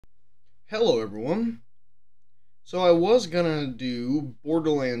Hello everyone. So I was gonna do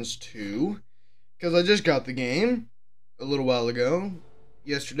Borderlands 2 because I just got the game a little while ago,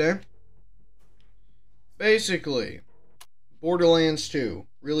 yesterday. Basically, Borderlands 2,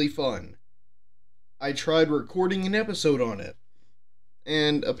 really fun. I tried recording an episode on it,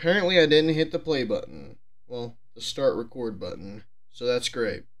 and apparently I didn't hit the play button. Well, the start record button, so that's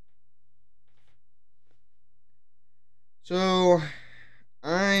great. So,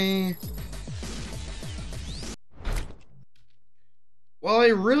 while I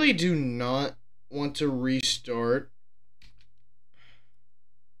really do not want to restart,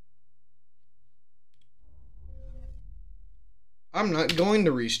 I'm not going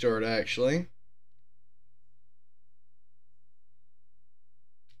to restart actually.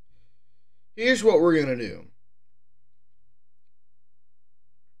 Here's what we're gonna do.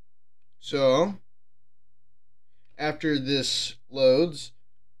 So, after this loads,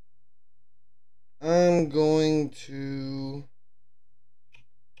 I'm going to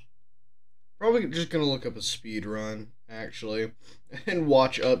probably just gonna look up a speed run actually and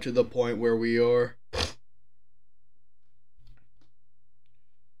watch up to the point where we are.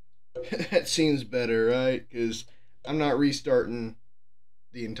 That seems better, right? Because I'm not restarting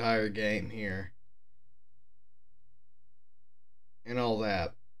the entire game here and all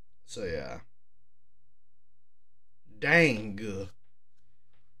that. So yeah. Dang.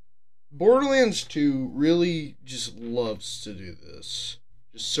 Borderlands 2 really just loves to do this.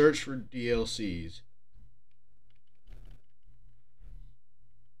 Just search for DLCs.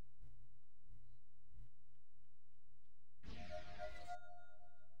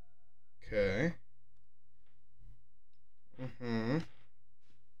 Okay. And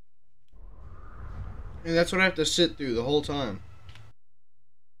that's what I have to sit through the whole time.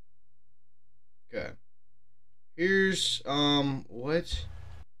 Okay. Here's, what?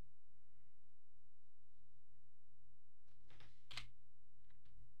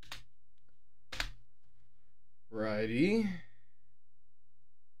 Righty.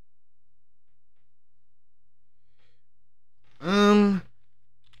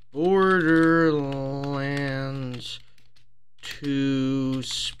 Borderlands 2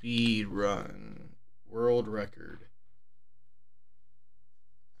 speed run. World record.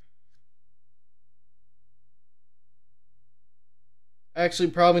 Actually,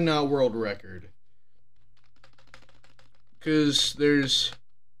 probably not world record. Because there's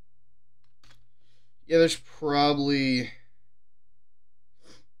probably...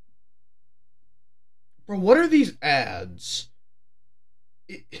 Bro, what are these ads?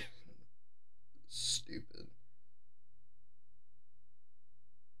 Stupid.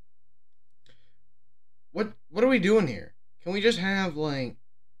 What are we doing here? Can we just have, like...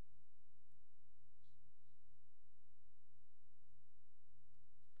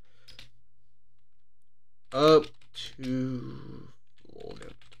 Up to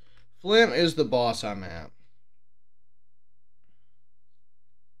Flint. Flint is the boss I'm at.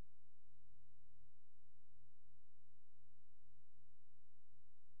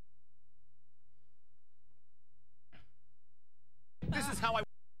 This is how I...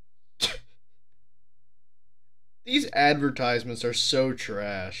 These advertisements are so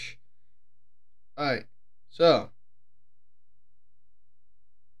trash. Alright, so.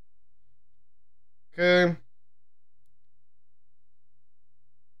 Okay.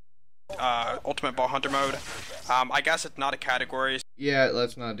 Ultimate Ball Hunter mode. I guess it's not a category. Yeah,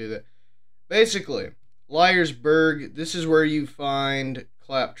 let's not do that. Basically, Liarsburg, this is where you find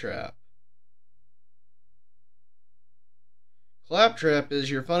Claptrap. Claptrap is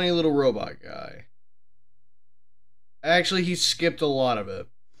your funny little robot guy. Actually, he skipped a lot of it,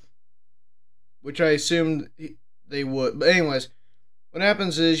 which I assumed they would. But anyways, what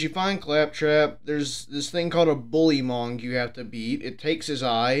happens is you find Claptrap. There's this thing called a Bullymong you have to beat. It takes his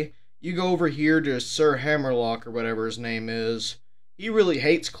eye. You go over here to Sir Hammerlock or whatever his name is. He really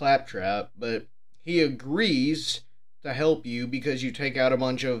hates Claptrap, but he agrees to help you because you take out a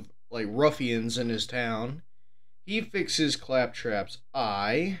bunch of like ruffians in his town. He fixes Claptrap's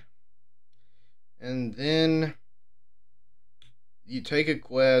eye, and then you take a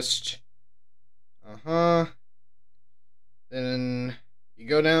quest. Then you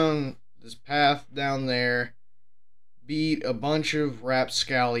go down this path down there, beat a bunch of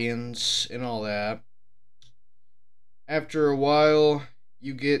rapscallions and all that. After a while,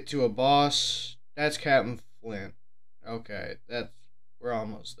 you get to a boss. That's Captain Flint. Okay, we're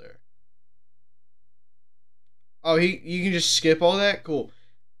almost there. Oh, you can just skip all that? Cool.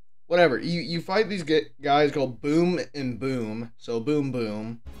 Whatever. You fight these guys called Boom and Boom. So Boom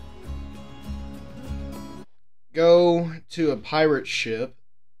Boom. Go to a pirate ship.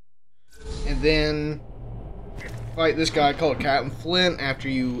 and then fight this guy called Captain Flint after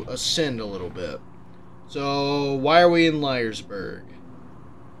you ascend a little bit. So, why are we in Liarsburg?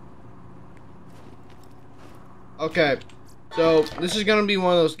 Okay, so this is going to be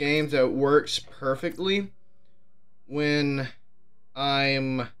one of those games that works perfectly when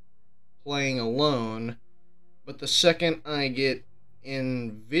I'm playing alone, but the second I get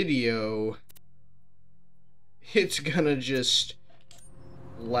in video, it's gonna just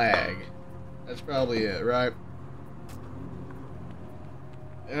lag. That's probably it, right?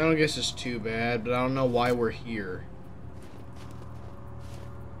 I don't guess it's too bad, but I don't know why we're here.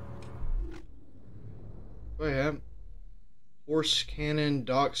 What do I have? Horse cannon,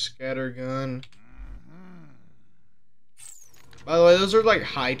 dock scattergun. By the way, those are like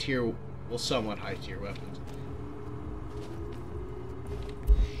high tier, well, somewhat high tier weapons.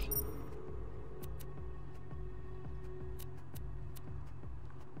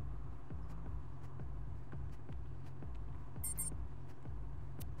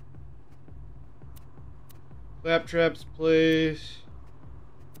 Claptrap's place.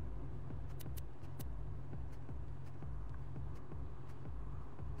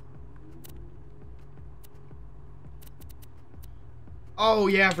 Oh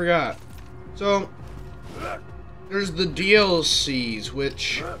yeah, I forgot. So there's the DLCs,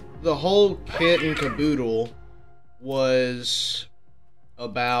 which the whole kit and caboodle was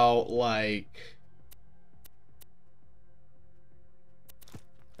about like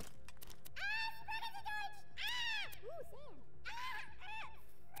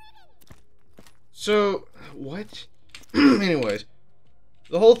so what? Anyways,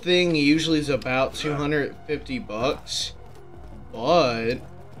 the whole thing usually is about $250. But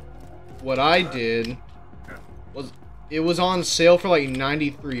what I did was it was on sale for like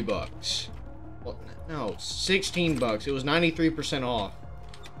 $93. Well, no, $16. It was 93% off.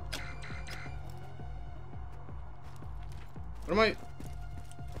 What am I?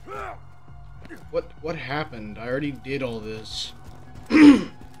 What happened? I already did all this.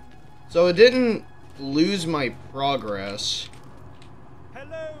 So it didn't lose my progress.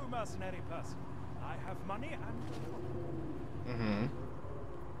 Hello, mercenary person. I have money and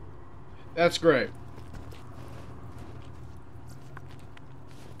That's great.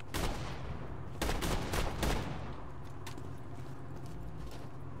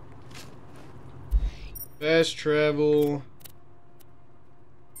 Fast travel.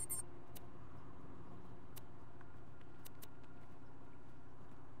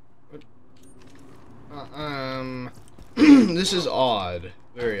 This is odd.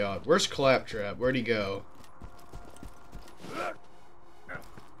 Very odd. Where's Claptrap? Where'd he go?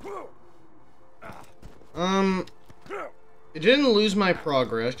 It didn't lose my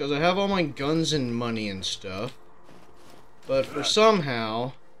progress because I have all my guns and money and stuff. But for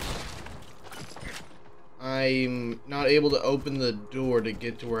somehow, I'm not able to open the door to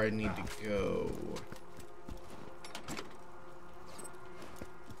get to where I need to go.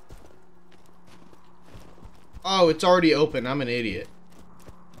 Oh, it's already open. I'm an idiot.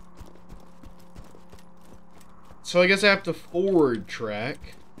 So I guess I have to forward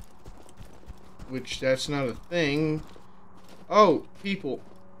track. Which, that's not a thing. Oh, people.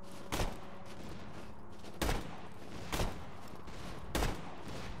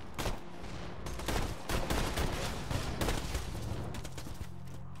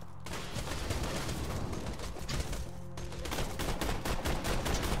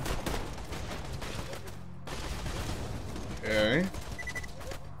 Okay.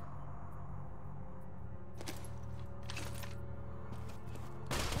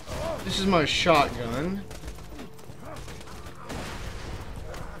 This is my shotgun.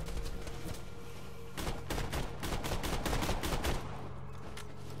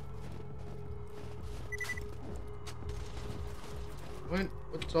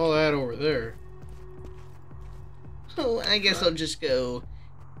 What's all that over there? Oh, I guess I'll just go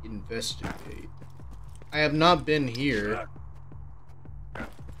investigate. I have not been here.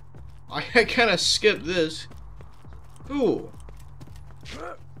 I kind of skipped this. Cool.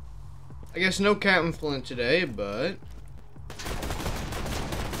 I guess no Captain Flint today, but...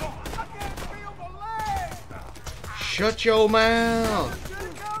 Shut your mouth!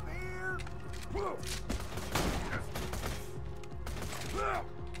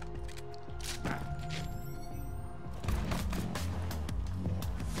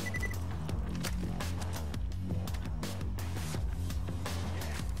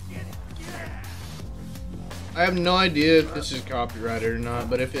 I have no idea if this is copyrighted or not,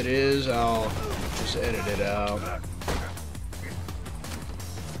 but if it is, I'll just edit it out.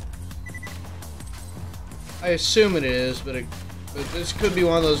 I assume it is, but But this could be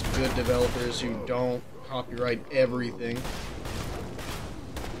one of those good developers who don't copyright everything.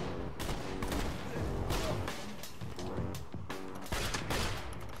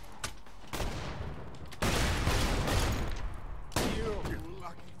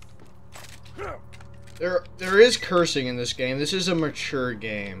 There is cursing in this game. This is a mature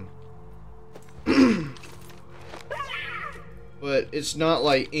game. But it's not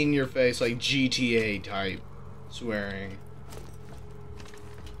like in your face, like GTA type swearing.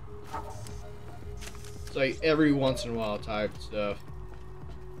 It's like every once in a while type stuff.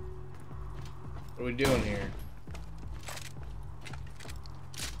 What are we doing here?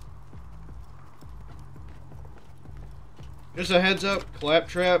 Just a heads up,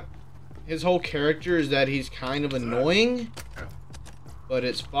 Claptrap, his whole character is that he's kind of annoying, but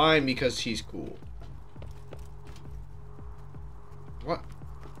it's fine because he's cool. What?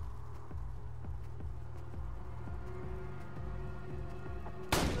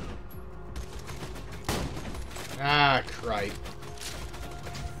 Ah, cripe.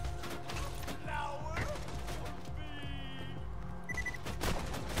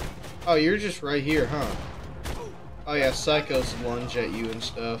 Oh, you're just right here, huh? Oh yeah, psychos lunge at you and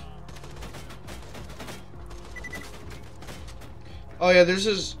stuff. Oh yeah, there's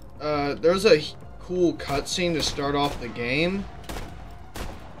this, there's a cool cutscene to start off the game,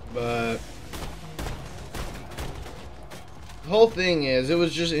 but the whole thing is, it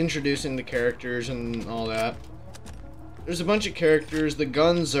was just introducing the characters and all that. There's a bunch of characters. The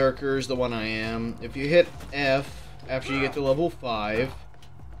Gunzerker is the one I am. If you hit F after you get to level 5,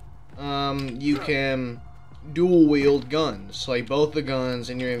 you can dual wield guns. Like both the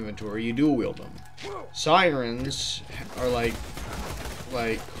guns in your inventory, you dual wield them. Sirens are like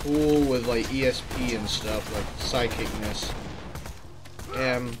cool with like ESP and stuff, like psychicness.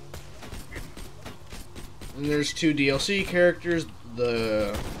 And there's 2 DLC characters,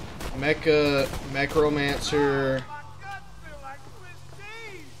 the Mechromancer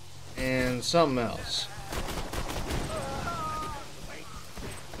and something else.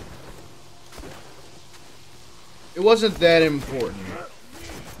 It wasn't that important.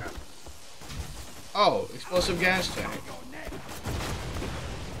 Oh, explosive gas tank.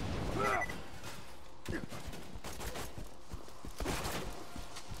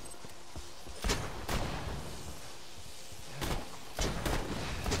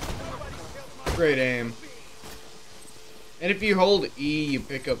 Great aim. And if you hold E, you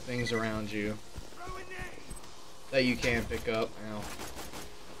pick up things around you that you can't pick up. Ow. Where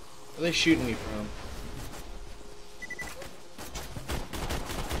are they shooting me from?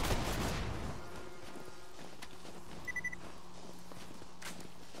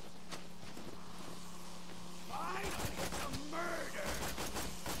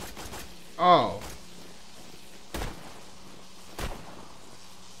 Oh.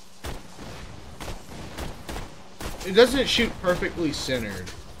 It doesn't shoot perfectly centered.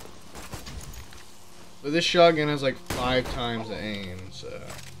 But this shotgun has like 5 times the aim, so.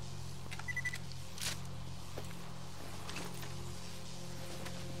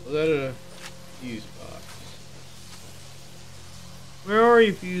 Was that a fuse box? Where are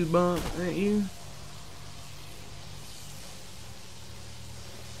you, fuse box? Ain't you?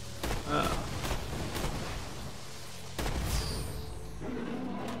 Oh.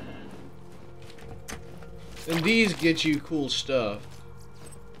 And these get you cool stuff.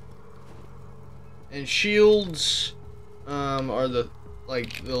 And shields are the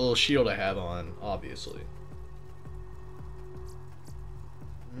little shield I have on, obviously.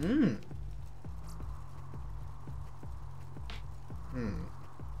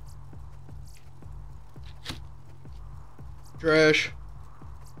 Trash.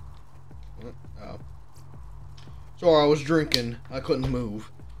 Oh. Sorry, I was drinking. I couldn't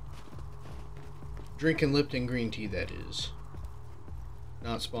move. Drinking Lipton green tea, that is.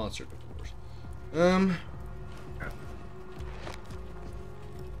 Not sponsored, of course.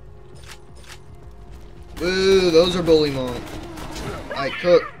 Woo, those are bully monk. I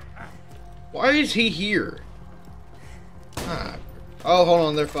cook. Why is he here? Ah. Oh, hold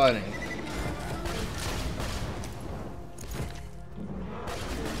on, they're fighting.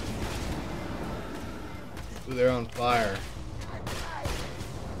 Ooh, they're on fire.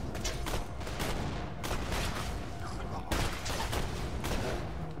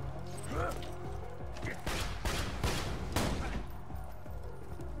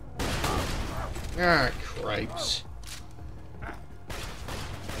 Ah, cripes.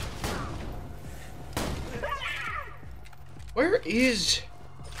 Where is...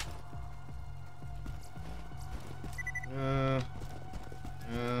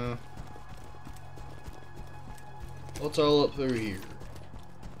 Well, What's all up through here?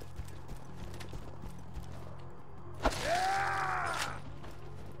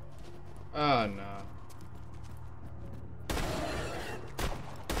 Ah, no.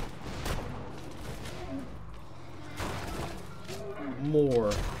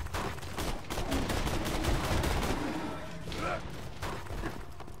 More.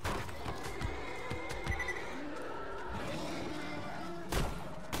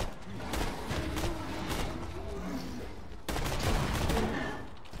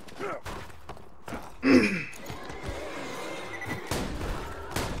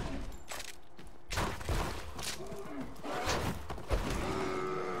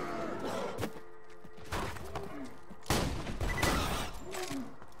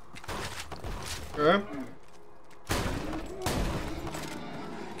 Okay.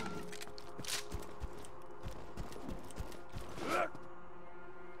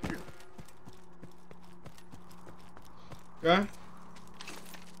 Okay.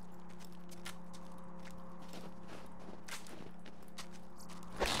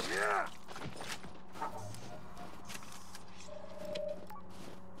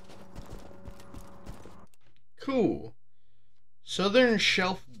 Cool. Southern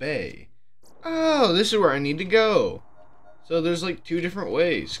Shelf Bay. Oh, this is where I need to go. So there's like 2 different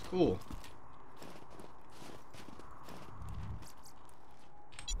ways. Cool.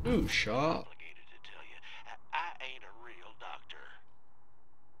 Ooh, shop. Obligated to tell you, I ain't a real doctor.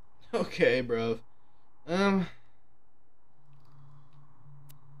 Okay, bro. Nah.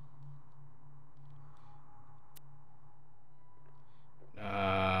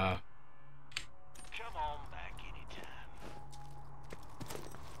 Come on back anytime.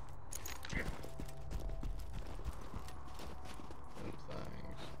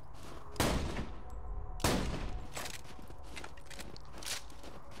 Thanks.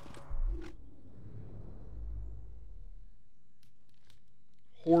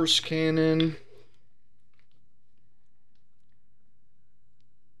 Horse cannon.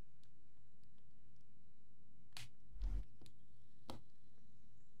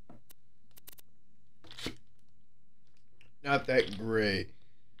 Not that great.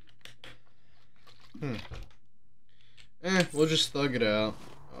 We'll just thug it out.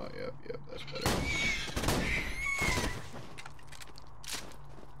 Oh, yep, that's better.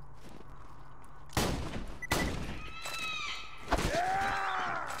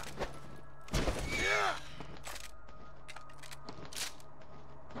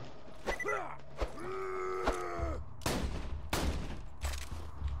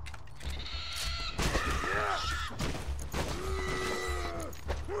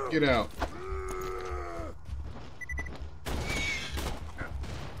 Get out.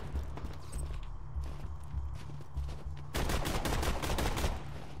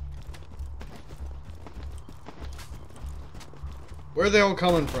 Where are they all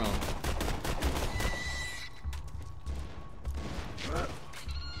coming from?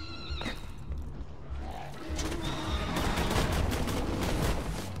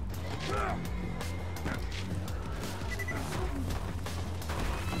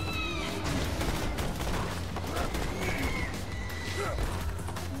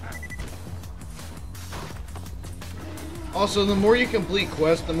 Also, the more you complete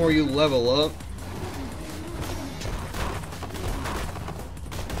quests, the more you level up.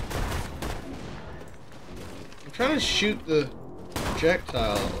 I'm trying to shoot the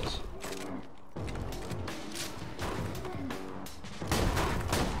projectiles.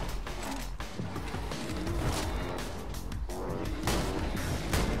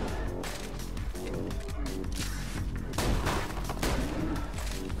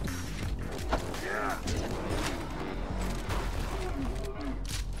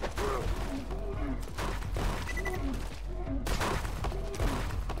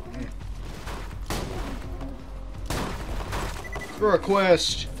 For a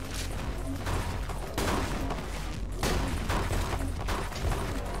quest.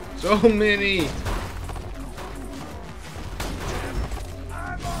 So many.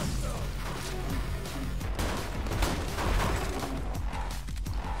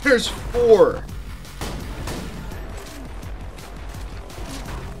 There's 4.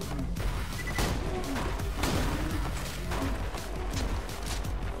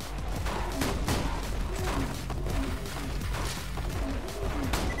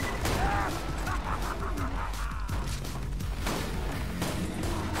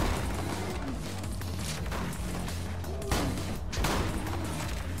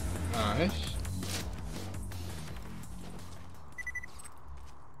 Nice.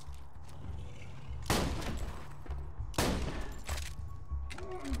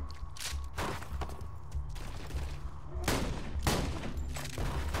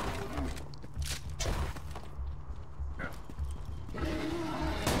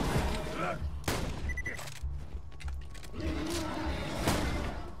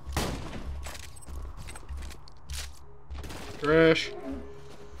 trash.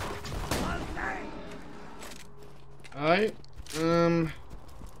 Alright.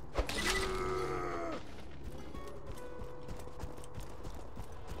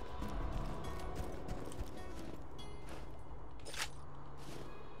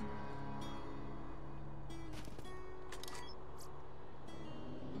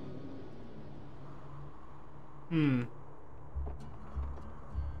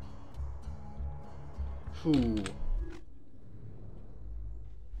 Ooh.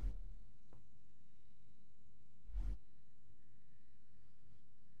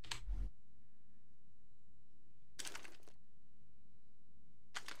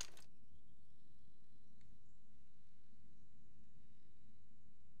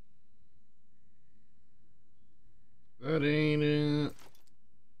 That ain't it.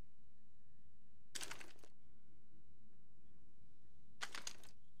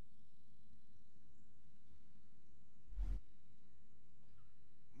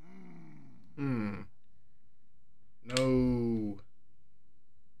 No.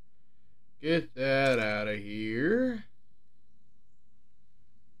 Get that out of here.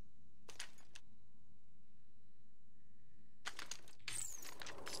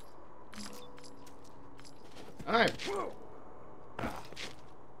 Alright.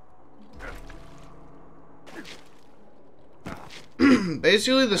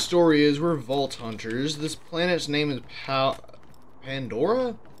 Basically, the story is we're vault hunters. This planet's name is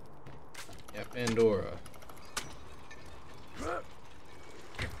Pandora? Yeah, Pandora.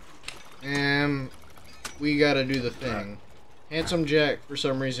 And we gotta do the thing. Handsome Jack, for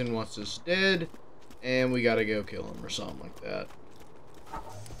some reason, wants us dead, and we gotta go kill him or something like that.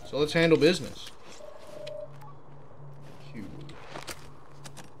 So let's handle business. Q.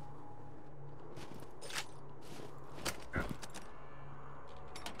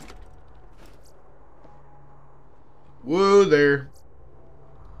 Whoa there.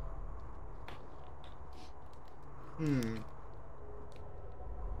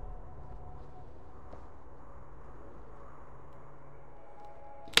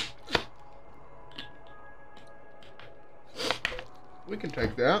 We can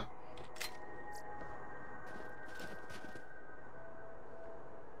take that.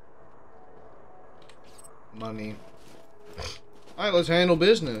 Money. Alright, let's handle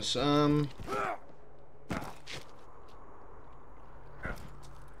business.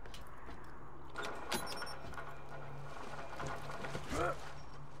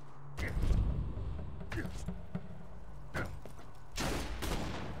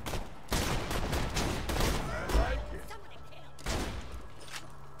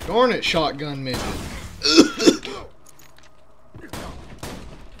 Darn it, shotgun midget.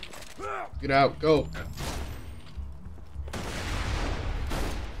 Get out, go.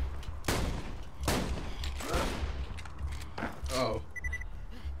 Oh.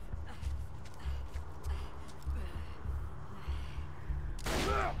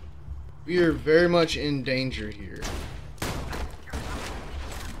 We are very much in danger here.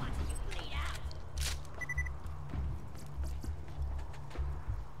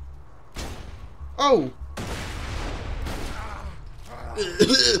 Oh!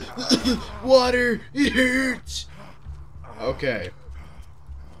 Water! It hurts! Okay.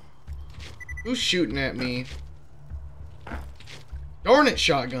 Who's shooting at me? Darn it,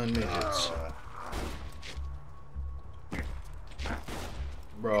 shotgun midgets.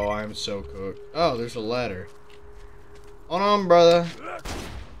 Bro, I'm so cooked. Oh, there's a ladder. Hold on, brother.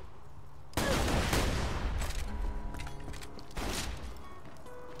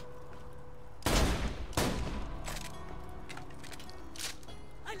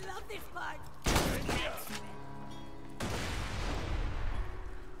 I love this part.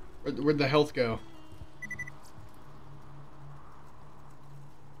 Where'd the health go?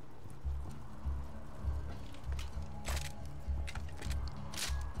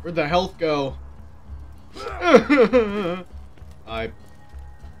 Where'd the health go? I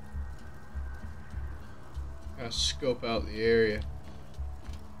gotta scope out the area.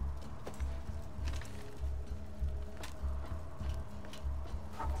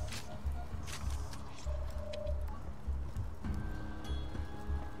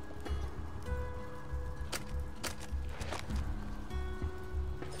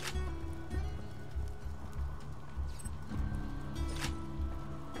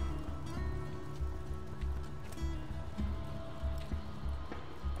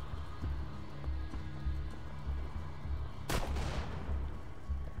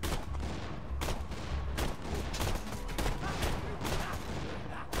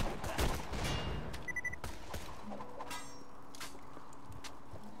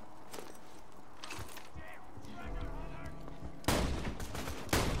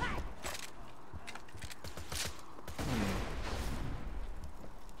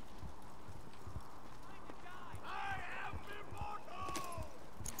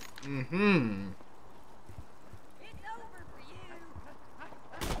 Mm-hmm. It's over for you.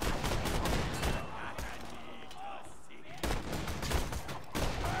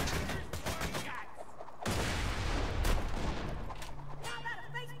 How about a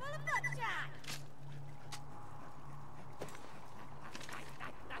face full of buckshot?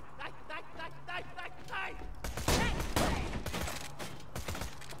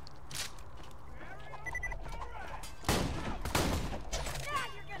 Now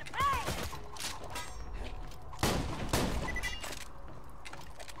you're gonna pay.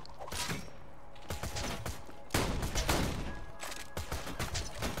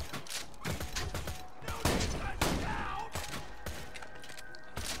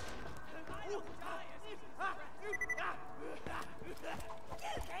 You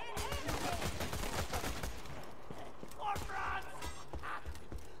can't handle it.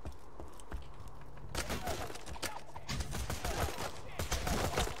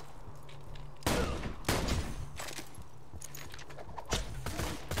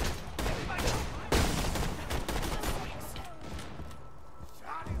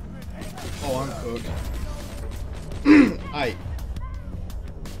 Oh, I'm cooked. Aye.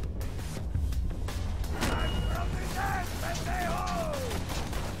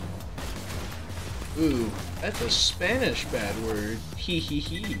 Ooh, that's a Spanish bad word. Hee hee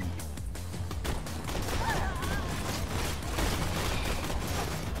hee.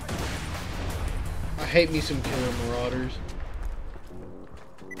 I hate me some killer marauders.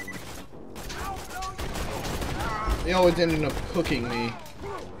 They always ended up cooking me.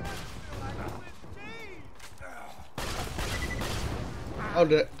 Oh,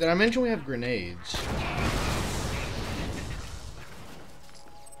 did I mention we have grenades?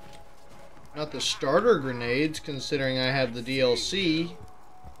 Not the starter grenades, considering I have the DLC.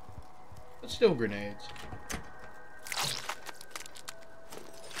 But still grenades.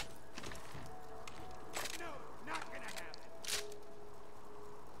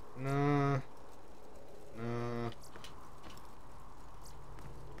 Nah. Nah.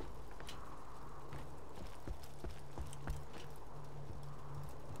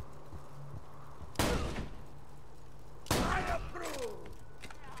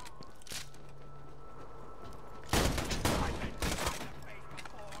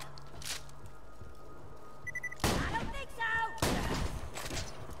 I don't think so.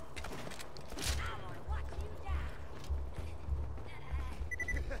 I want to watch you die.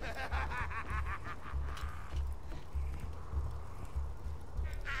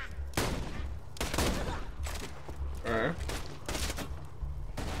 Alright.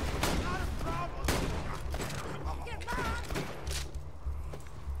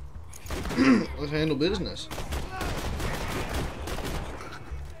 Let's handle business.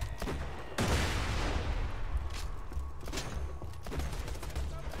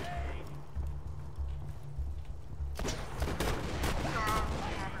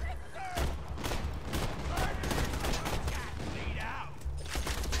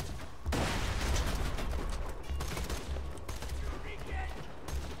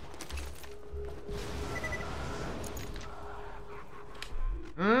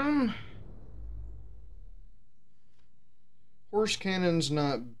 Horse cannon's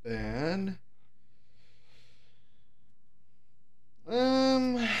not bad.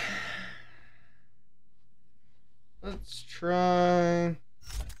 Let's try.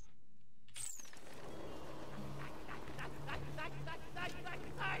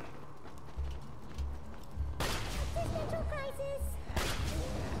 Existential crisis.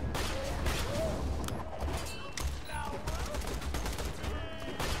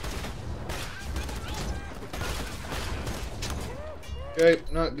 Okay,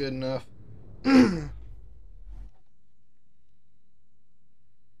 not good enough.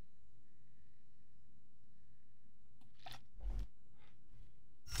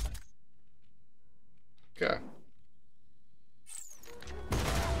 Okay.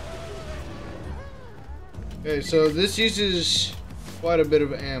 Okay, so this uses quite a bit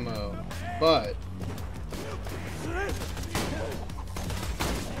of ammo, but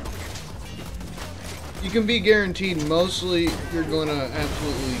you can be guaranteed mostly you're gonna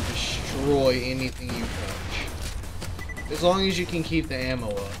absolutely destroy anything you touch. As long as you can keep the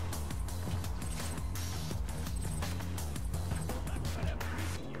ammo up.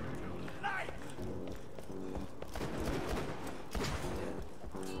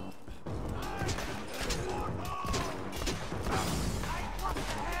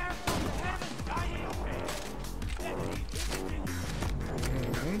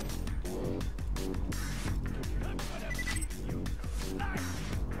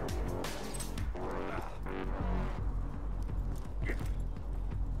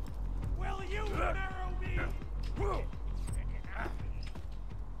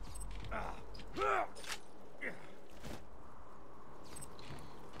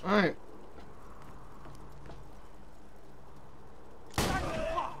 Alright.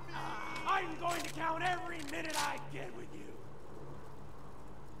 I'm going to count every minute I get with you.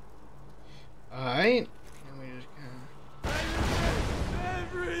 Alright. And we just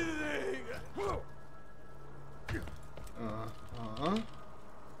Everything. uh-huh.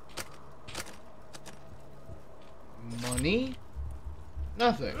 Money?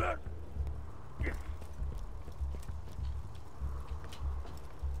 Nothing.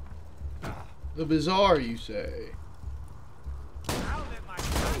 The bizarre, you say? I'll let my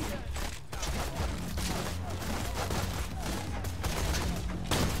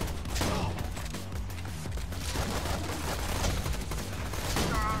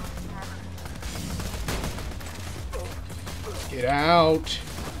Get out.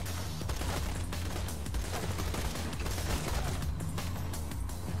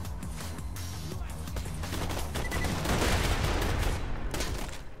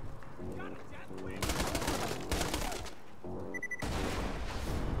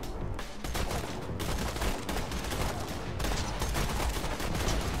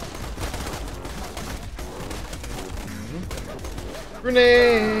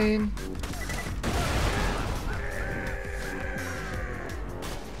 Grenade.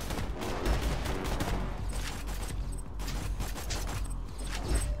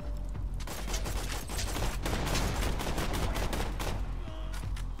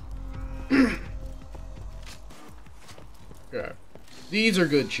 Okay. These are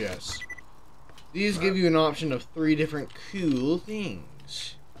good chests. These give you an option of 3 different cool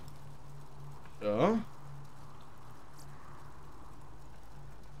things. So.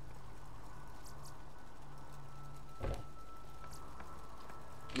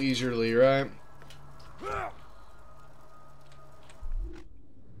 Leisurely, right?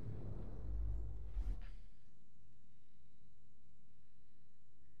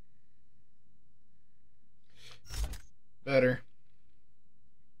 Better.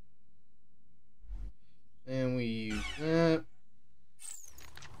 And we use that.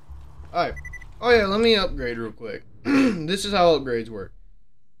 Alright. Oh yeah, let me upgrade real quick. This is how upgrades work.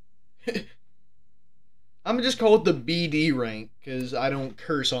 I'm gonna just call it the BD rank, because I don't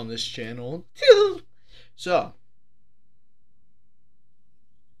curse on this channel. So.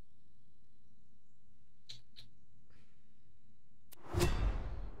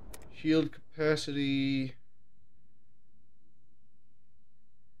 Shield capacity.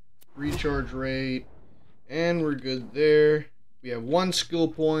 Recharge rate. And we're good there. We have 1 skill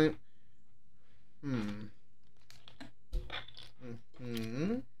point.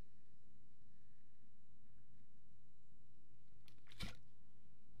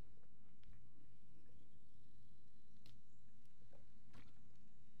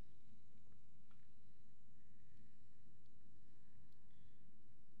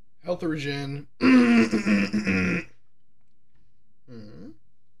 Health regen.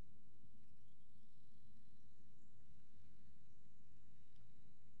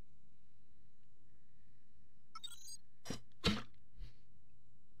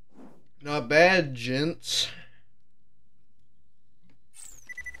 Not bad, gents.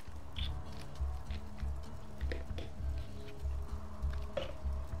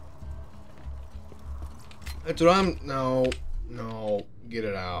 That's what I'm... No. Get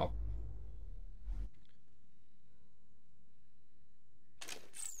it out.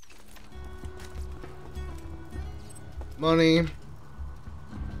 Money.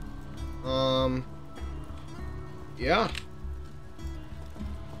 Yeah.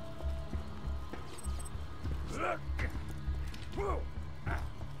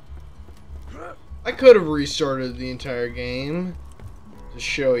 I could have restarted the entire game to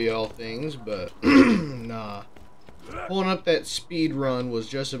show y'all things, but nah. Pulling up that speed run was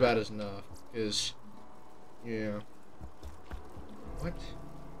just about as enough, because, yeah. What?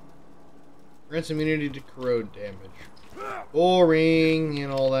 Grants immunity to corrode damage. Boring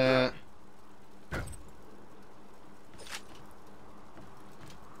and all that.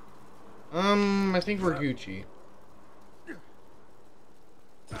 I think we're Gucci.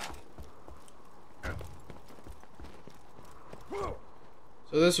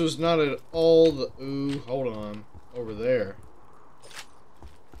 So this was not at all the... Ooh, hold on. Over there.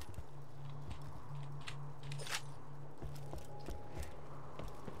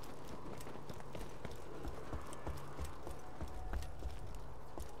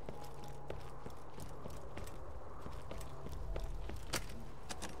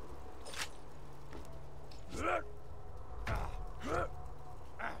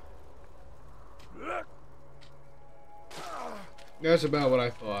 That's about what I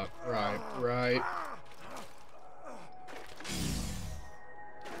thought. Right.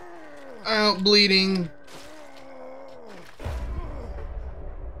 Out bleeding.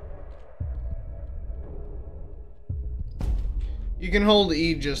 You can hold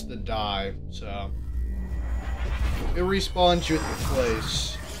E just to die, so it respawns you at the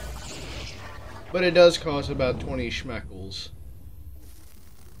place. But it does cost about 20 schmeckles.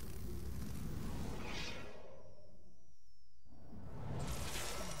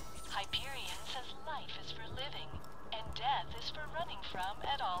 Hyperion says life is for living, and death is for running from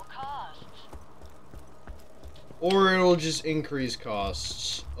at all costs. Or it'll just increase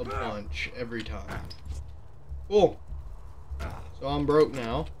costs a bunch every time. Cool. So I'm broke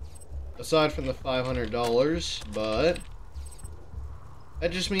now. Aside from the $500, but that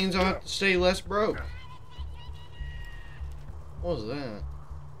just means I'll have to stay less broke. What was that?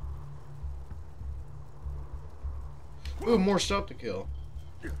 Ooh, more stuff to kill.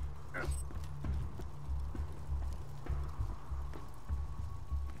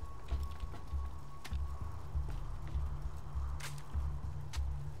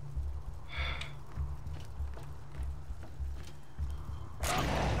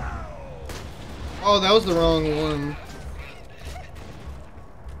 Oh, that was the wrong one.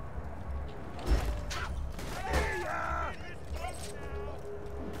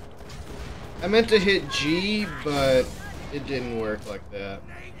 I meant to hit G, but it didn't work like that.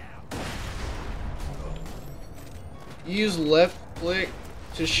 You use left click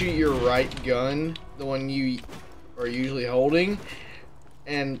to shoot your right gun, the one you are usually holding,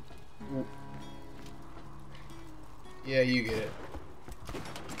 and yeah, you get it.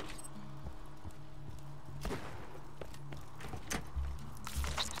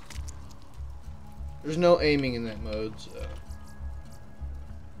 There's no aiming in that mode, so.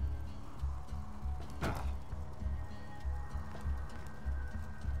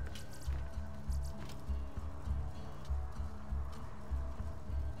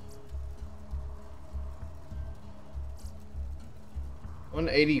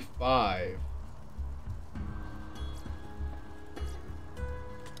 $185.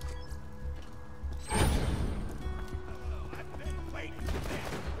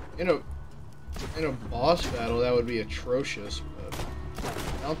 In a boss battle, that would be atrocious, but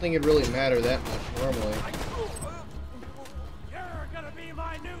I don't think it'd really matter that much normally. You're gonna be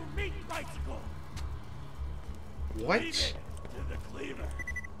my new meat bicycle. What? Leave it to the cleaver.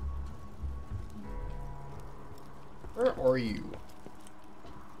 Where are you?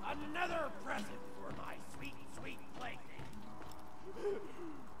 Another present for my sweet, sweet plaything.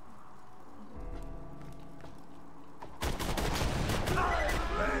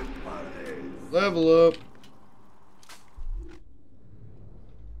 Level up.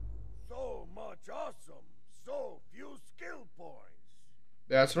 So much awesome, so few skill points.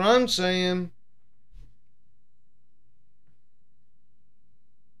 That's what I'm saying.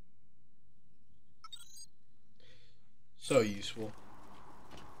 So useful.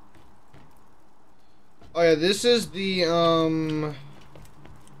 Oh yeah, this is the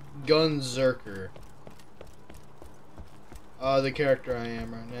Gunzerker. The character I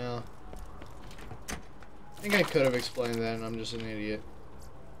am right now. I think I could have explained that and I'm just an idiot.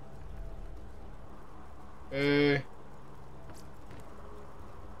 Okay.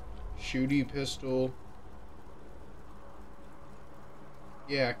 Shooty pistol.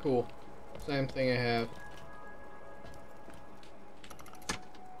 Yeah, cool. Same thing I have.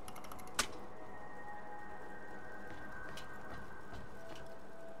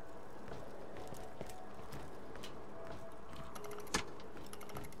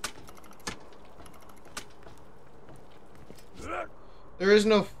 There is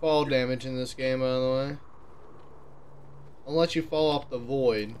no fall damage in this game, by the way. Unless you fall off the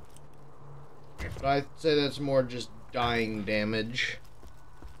void. But I'd say that's more just dying damage.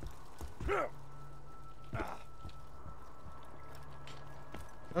 Yeah.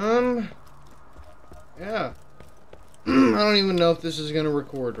 I don't even know if this is gonna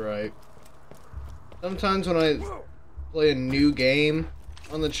record right. Sometimes when I play a new game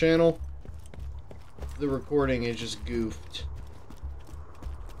on the channel, the recording is just goofed.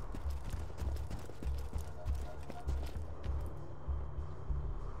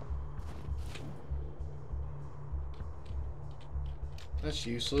 That's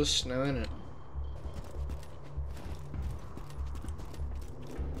useless, now isn't it?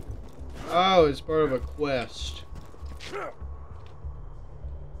 Oh, it's part of a quest.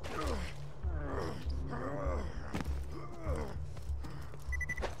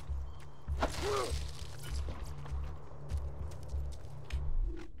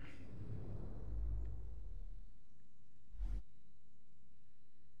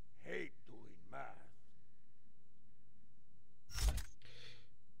 Hate doing math.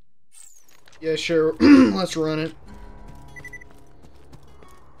 Yeah, sure. Let's run it.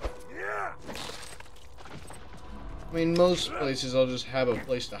 I mean, most places I'll just have a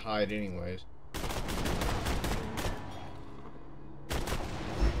place to hide anyways.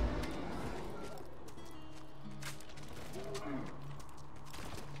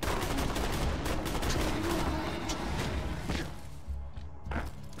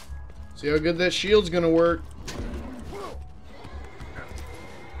 See how good that shield's gonna work.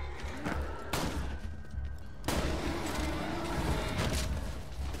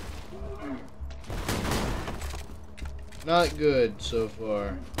 Not good so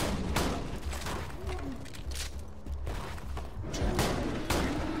far.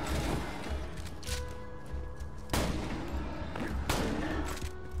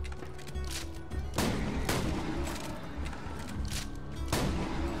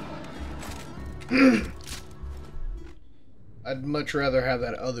 I'd much rather have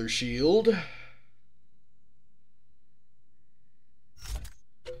that other shield.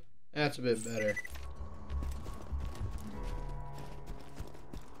 That's a bit better.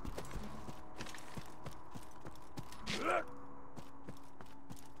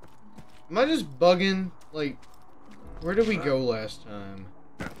 Am I just bugging? Like, where did we go last time?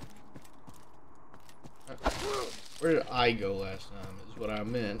 Where did I go last time is what I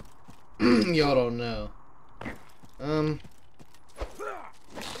meant. Y'all don't know. I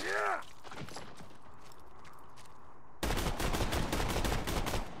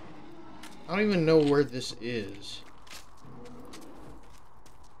don't even know where this is.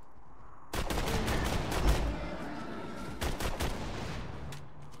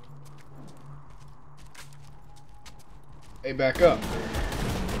 Hey, back up.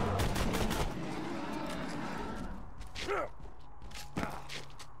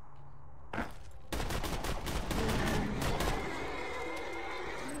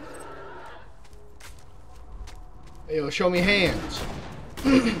 Hey, yo, show me hands.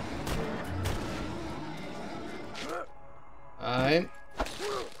 Alright.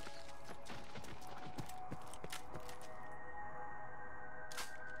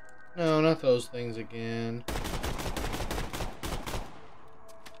 No, not those things again.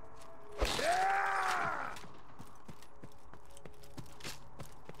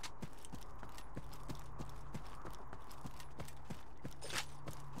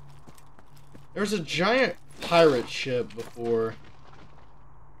 There was a giant pirate ship before.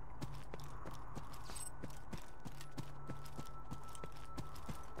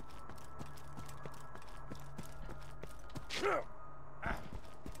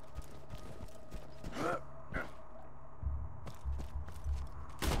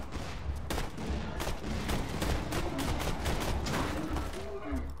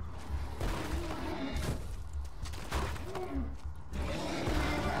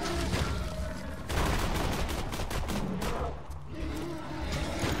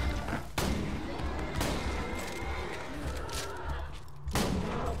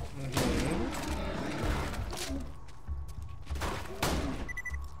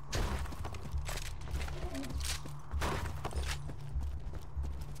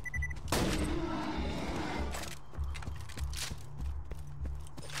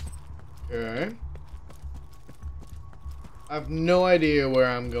 Okay. I have no idea where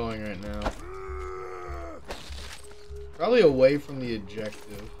I'm going right now. Probably away from the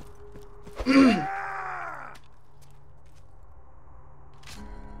objective.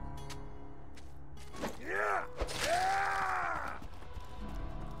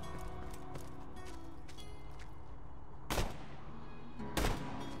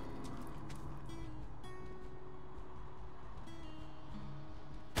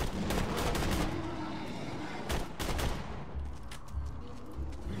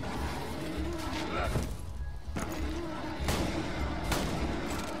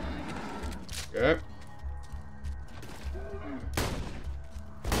 Okay.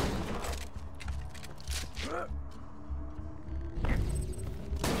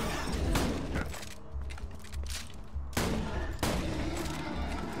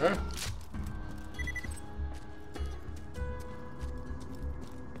 Okay.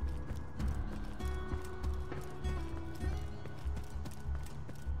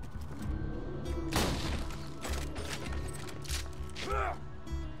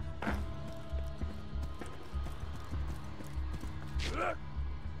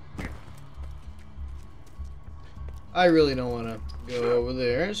 I really don't want to go over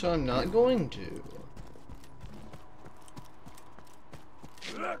there, so I'm not going to.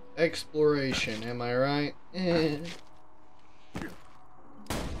 Exploration, am I right?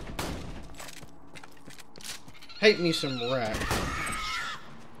 Hate me some rat.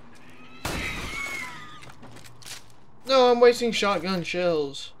 No, I'm wasting shotgun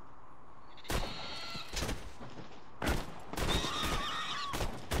shells.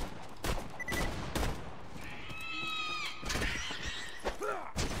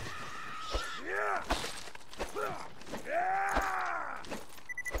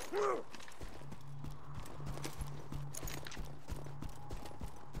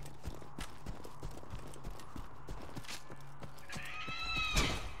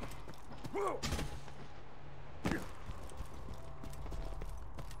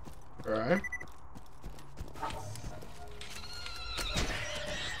 Alright.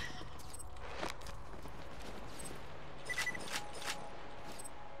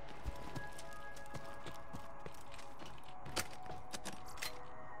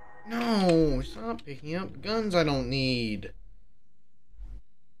 No, stop picking up guns I don't need.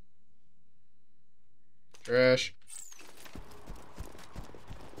 Trash.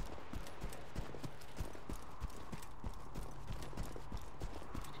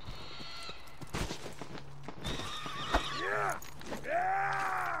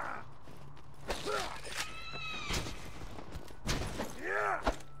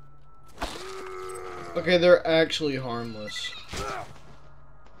 Okay, they're actually harmless.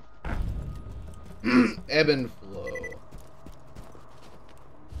 Ebb and flow.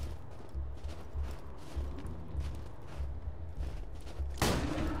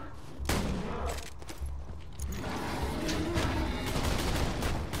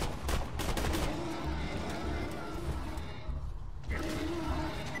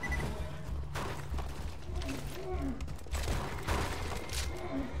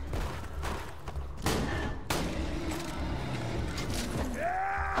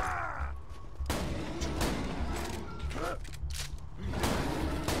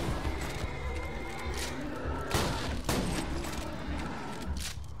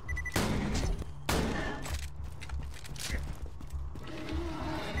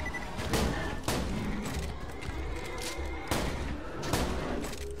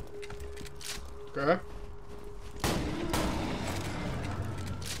 Okay.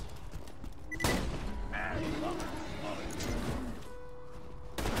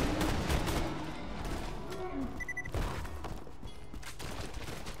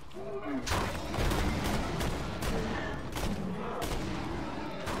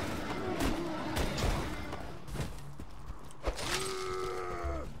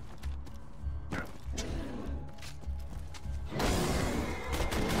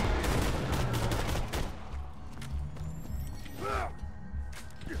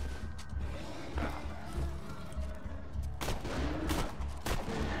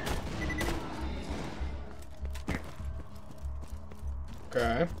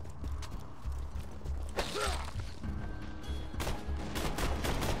 Okay.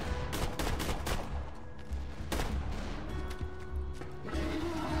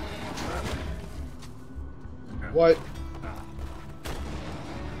 What?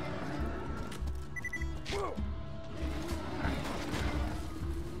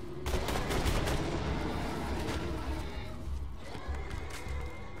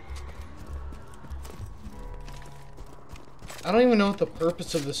 I don't even know what the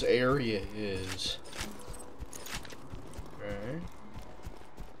purpose of this area is. Okay.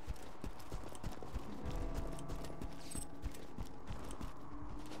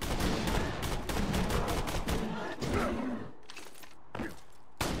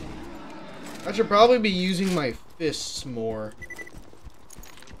 I should probably be using my fists more.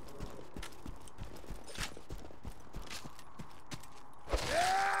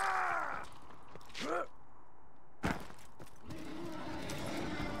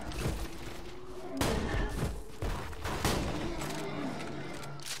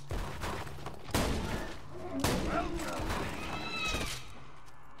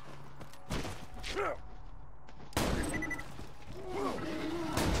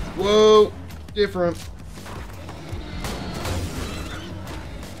 Whoa, different.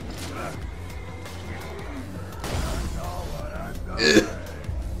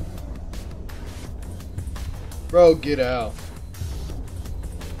 Bro, get out.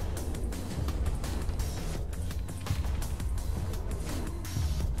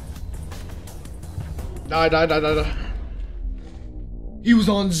 Die, die, die, die, die. He was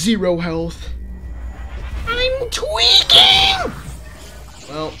on 0 health. I'm tweaking!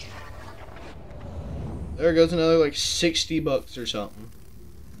 Well, there goes another like $60 or something.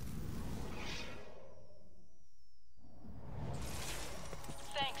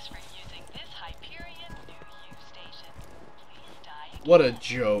 Thanks for using this Hyperion New U station. Please die again. What a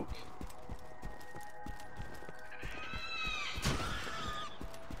joke.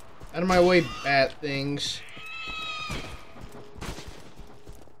 Out of my way, bat things.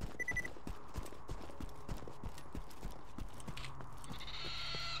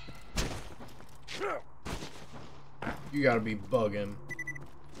 You gotta be bugging.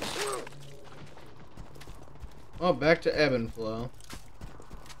 Oh, back to ebb and flow.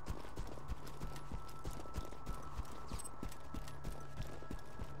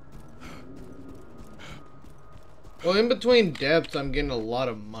 Well, in between depths, I'm getting a lot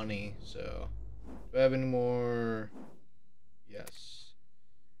of money, so... Do I have any more? Yes.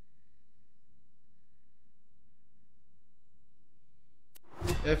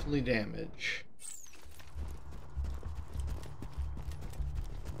 Definitely damage.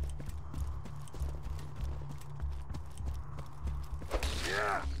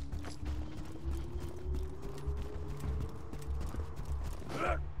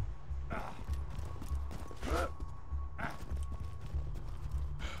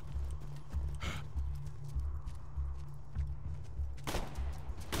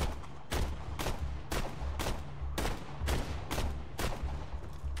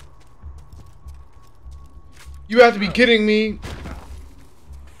 You have to be kidding me.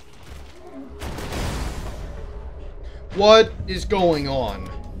 What is going on?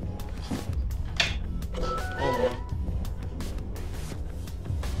 Hold on.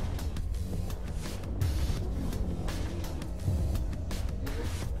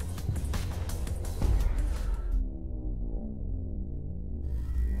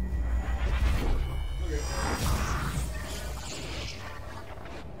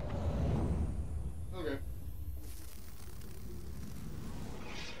 Okay.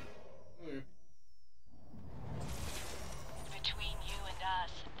 Between you and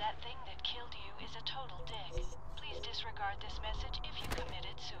us, that thing that killed you is a total dick. Please disregard this message if you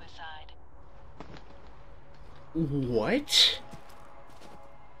committed suicide. What?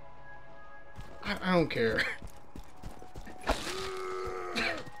 I don't care.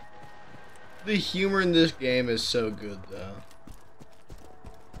 The humor in this game is so good, though.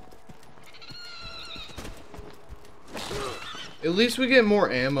 At least we get more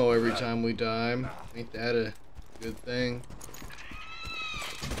ammo every time we die. Ain't that a good thing?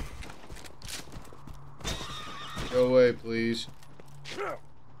 Go away, please.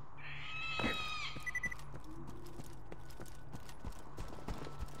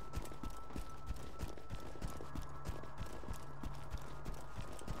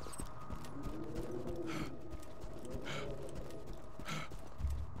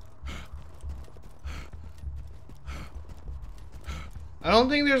 I don't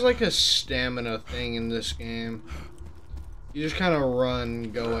think there's like a stamina thing in this game. You just kind of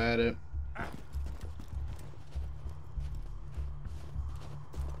run, go at it.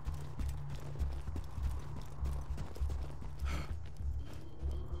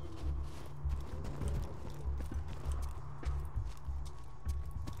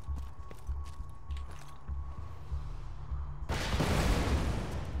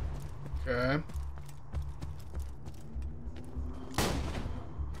 Okay.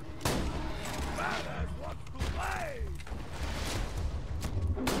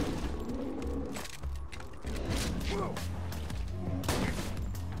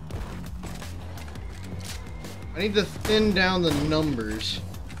 I need to thin down the numbers.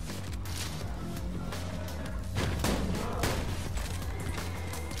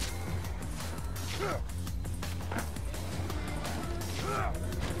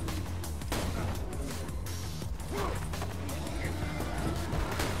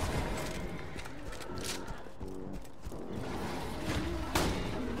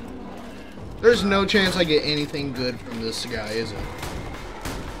 There's no chance I get anything good from this guy, is it?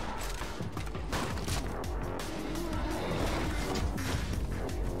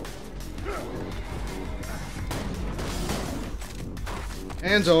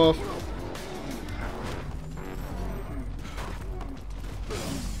 Hands off.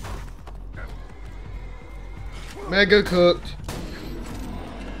 Mega cooked.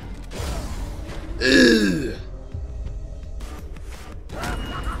 Ugh.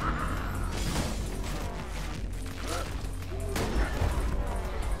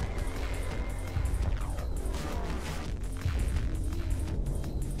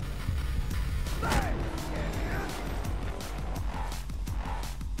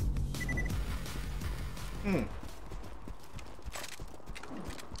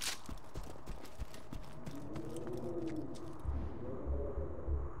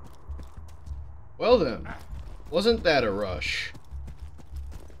 Well then, wasn't that a rush?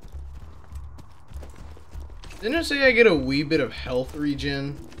 Didn't it say I get a wee bit of health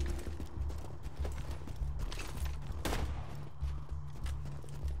regen?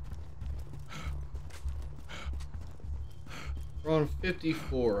 We're on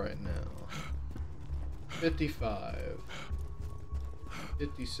 54 right now. 55.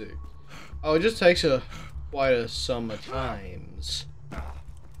 56. Oh, it just takes quite a sum of times.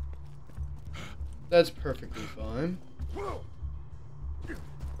 That's perfectly fine.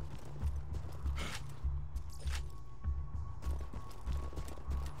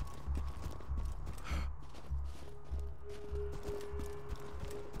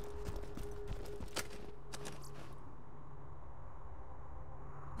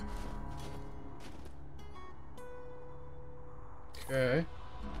 Okay.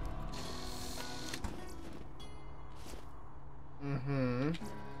 Mm-hmm.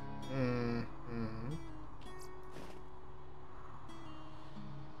 Mm-hmm.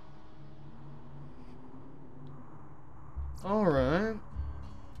 All right.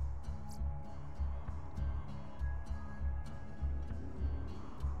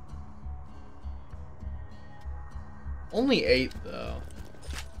 Only 8 though.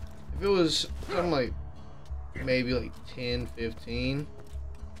 If it was something like maybe like 10, 15,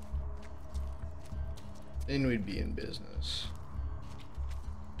 then we'd be in business.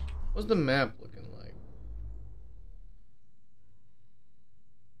 What's the map looking like?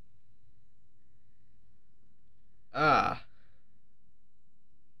 Ah.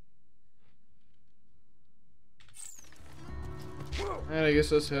 Alright, I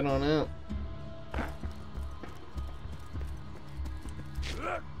guess let's head on out.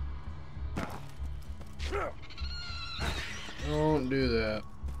 Don't do that.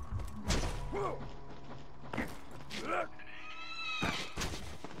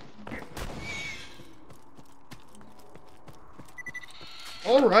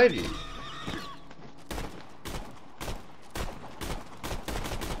 Alrighty.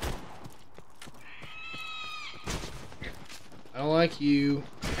 I don't like you.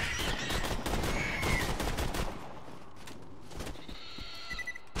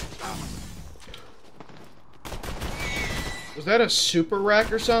 Was that a super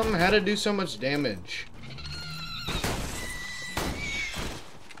rack or something? How'd it do so much damage?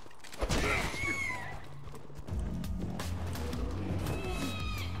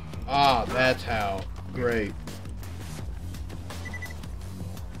 Ah, that's how. Great.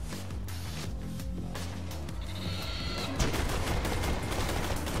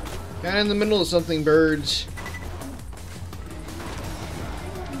 Kinda in the middle of something, birds.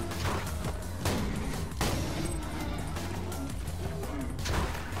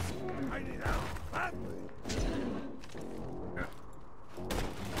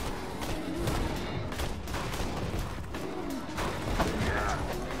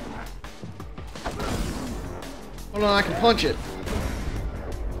 Hold on, I can punch it.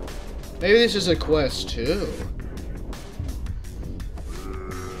 Maybe this is a quest too.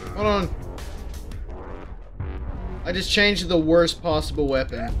 Hold on. I just changed the worst possible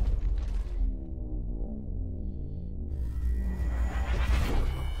weapon.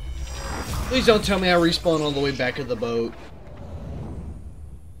 Please don't tell me I respawn all the way back to the boat.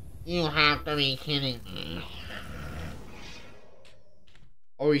 You have to be kidding me.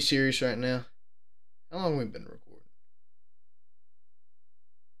 Are we serious right now? How long have we been recording?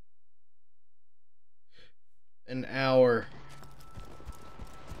 An hour.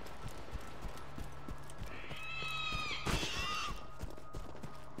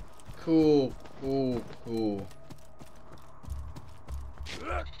 Cool, cool, cool.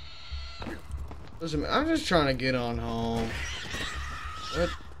 Listen, I'm just trying to get on home. What?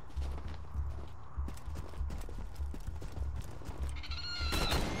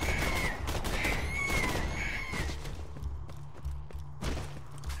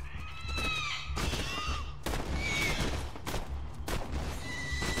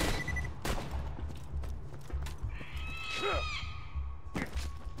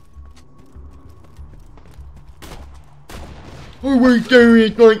 Are we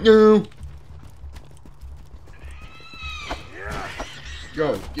doing it right now?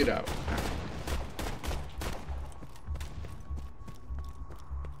 Go, get out.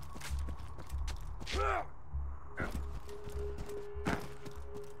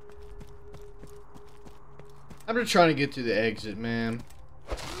 I'm just trying to get to the exit, man.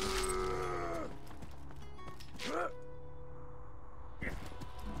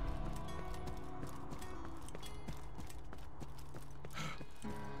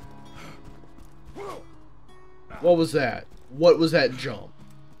 What was that? What was that jump?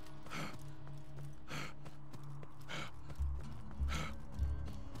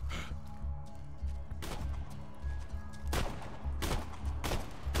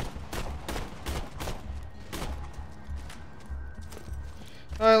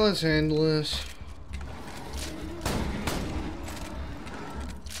 Alright, let's handle this.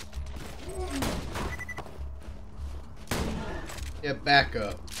 Yeah, back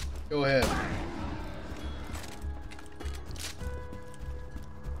up. Go ahead.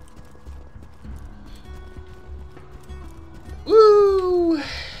 Woo!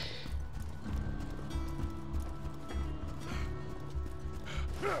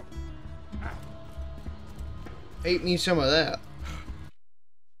 Hate me some of that.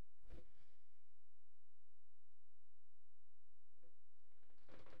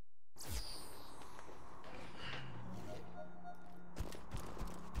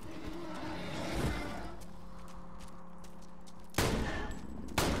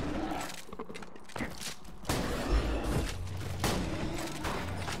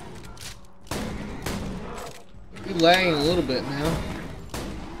 You're lagging a little bit now.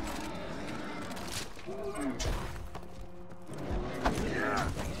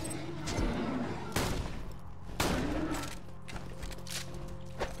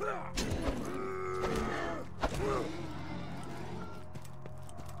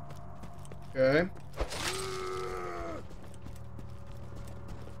 Okay.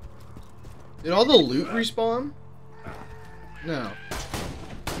 Did all the loot respawn? No.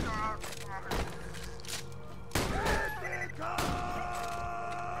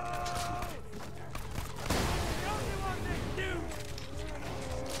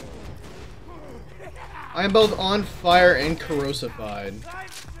 I am both on fire and corrosified.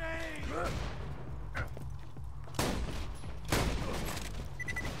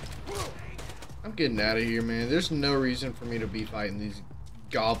 I'm getting out of here, man. There's no reason for me to be fighting these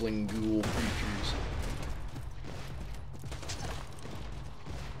goblin ghoul creatures.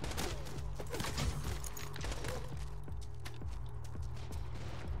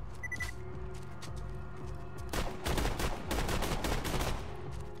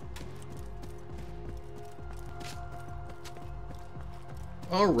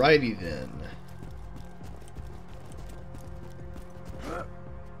 Alrighty then.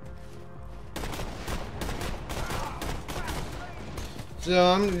 So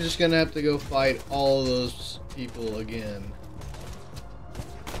I'm just gonna have to go fight all of those people again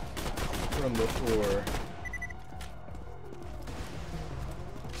from before.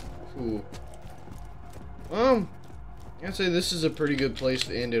 Cool. Well, I'd say this is a pretty good place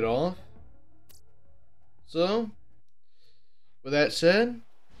to end it off. So, with that said,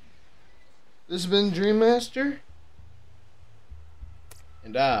 this has been Dreammaster,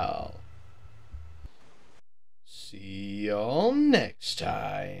 and I'll see y'all next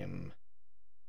time.